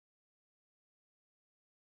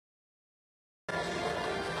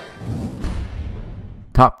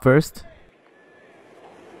Top first.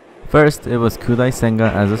 First, it was Kudai Senga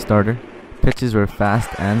as a starter. Pitches were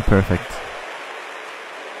fast and perfect.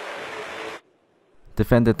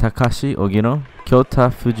 Defended Takashi Ogino,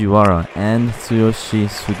 Kyota Fujiwara, and Tsuyoshi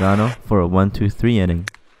Sugano for a 1-2-3 inning.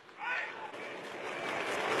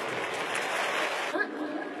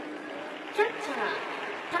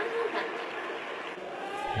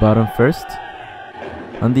 Bottom first.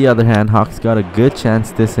 On the other hand, Hawks got a good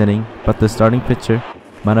chance this inning, but the starting pitcher,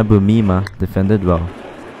 Manabu Mima, defended well.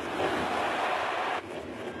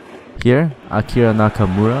 Here, Akira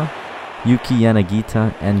Nakamura, Yuki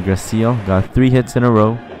Yanagita, and Graciel got 3 hits in a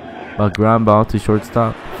row, but ground ball to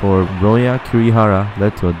shortstop for Roya Kurihara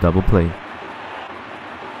led to a double play.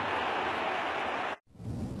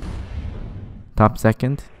 Top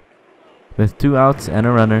second. With 2 outs and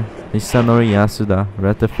a runner, Hisanori Yasuda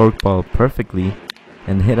read the forkball perfectly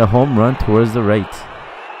and hit a home run towards the right.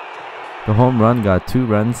 The home run got 2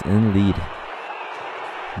 runs in lead.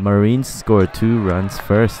 Marines scored 2 runs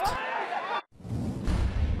first.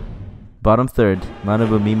 Bottom third,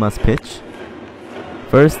 Manabu Mima's pitch.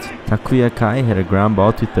 First, Takuya Kai hit a ground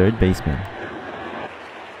ball to third baseman.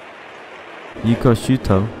 Yuko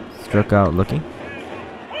Shuto struck out looking.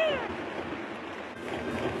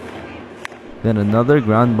 Then another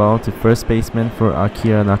ground ball to first baseman for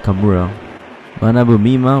Akira Nakamura. Manabu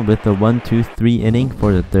Mima with a 1-2-3 inning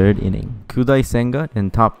for the third inning. Kudai Senga in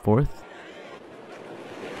top fourth.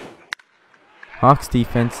 Hawks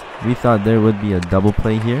defense, we thought there would be a double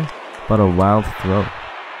play here, but a wild throw.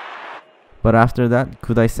 But after that,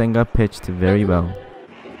 Kudai Senga pitched very well.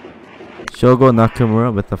 Shogo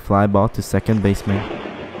Nakamura with a fly ball to second baseman.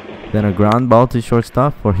 Then a ground ball to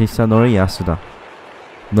shortstop for Hisanori Yasuda.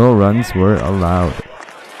 No runs were allowed.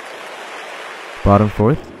 Bottom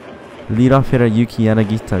fourth. Leadoff hitter Yuki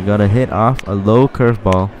Yanagita got a hit off a low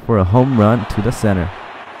curveball for a home run to the center.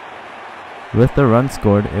 With the run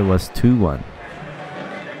scored, it was 2-1.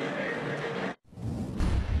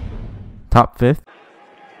 Top fifth.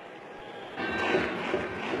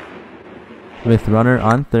 With runner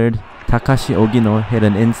on third, Takashi Ogino hit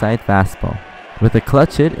an inside fastball. With a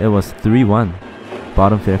clutch hit, it was 3-1.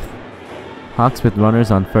 Bottom fifth. Hawks with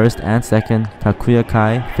runners on first and second, Takuya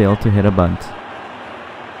Kai failed to hit a bunt.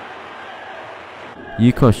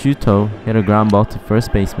 Yuko Shuto hit a ground ball to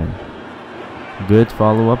first baseman. Good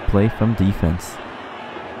follow-up play from defense.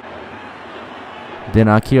 Then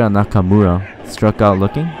Akira Nakamura struck out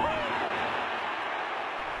looking.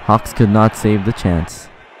 Hawks could not save the chance.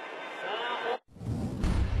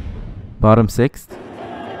 Bottom sixth.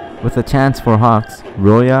 With a chance for Hawks,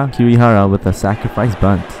 Roya Kurihara with a sacrifice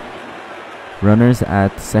bunt. Runners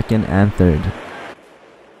at second and third.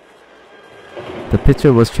 The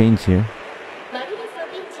pitcher was changed here.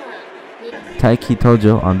 Taiki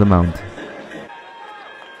Tojo on the mound.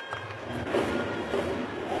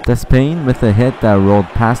 Despain with a hit that rolled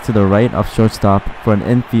past to the right of shortstop for an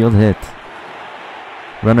infield hit.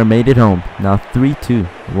 Runner made it home, now 3-2,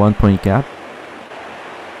 1 point gap.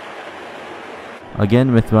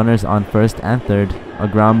 Again with runners on first and third, a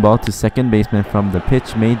ground ball to second baseman from the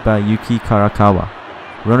pitch made by Yuki Karakawa.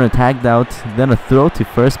 Runner tagged out, then a throw to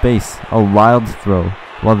first base, a wild throw.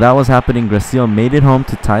 While that was happening, Graciel made it home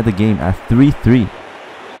to tie the game at 3-3.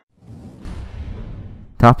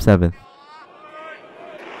 Top 7.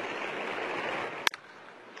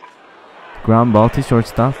 Ground ball to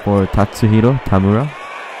shortstop for Tatsuhiro Tamura.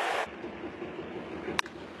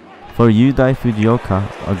 For Yudai Fujioka,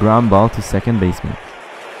 a ground ball to second baseman.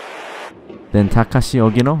 Then Takashi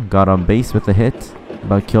Ogino got on base with a hit,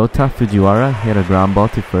 but Kyota Fujiwara hit a ground ball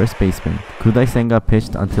to first baseman. Kudai Senga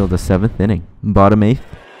pitched until the 7th inning. Bottom 8th.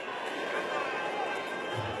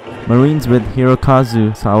 Marines with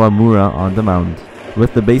Hirokazu Sawamura on the mound.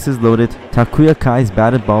 With the bases loaded, Takuya Kai's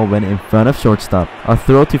batted ball went in front of shortstop. A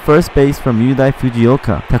throw to first base from Yudai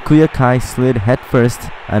Fujioka. Takuya Kai slid headfirst,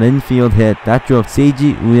 an infield hit that drove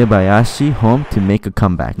Seiji Uebayashi home to make a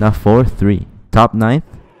comeback. Now 4-3. Top 9th.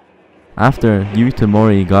 After Yuta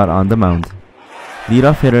Mori got on the mound,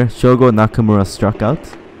 leadoff hitter Shogo Nakamura struck out.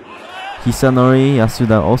 Hisanori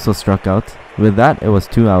Yasuda also struck out. With that, it was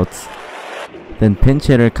 2 outs. Then pinch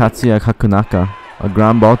hitter Katsuya Kakunaka, a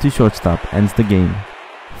ground ball to shortstop, ends the game.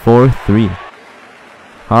 4-3.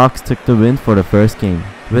 Hawks took the win for the first game.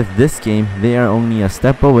 With this game, they are only a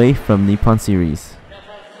step away from Nippon Series.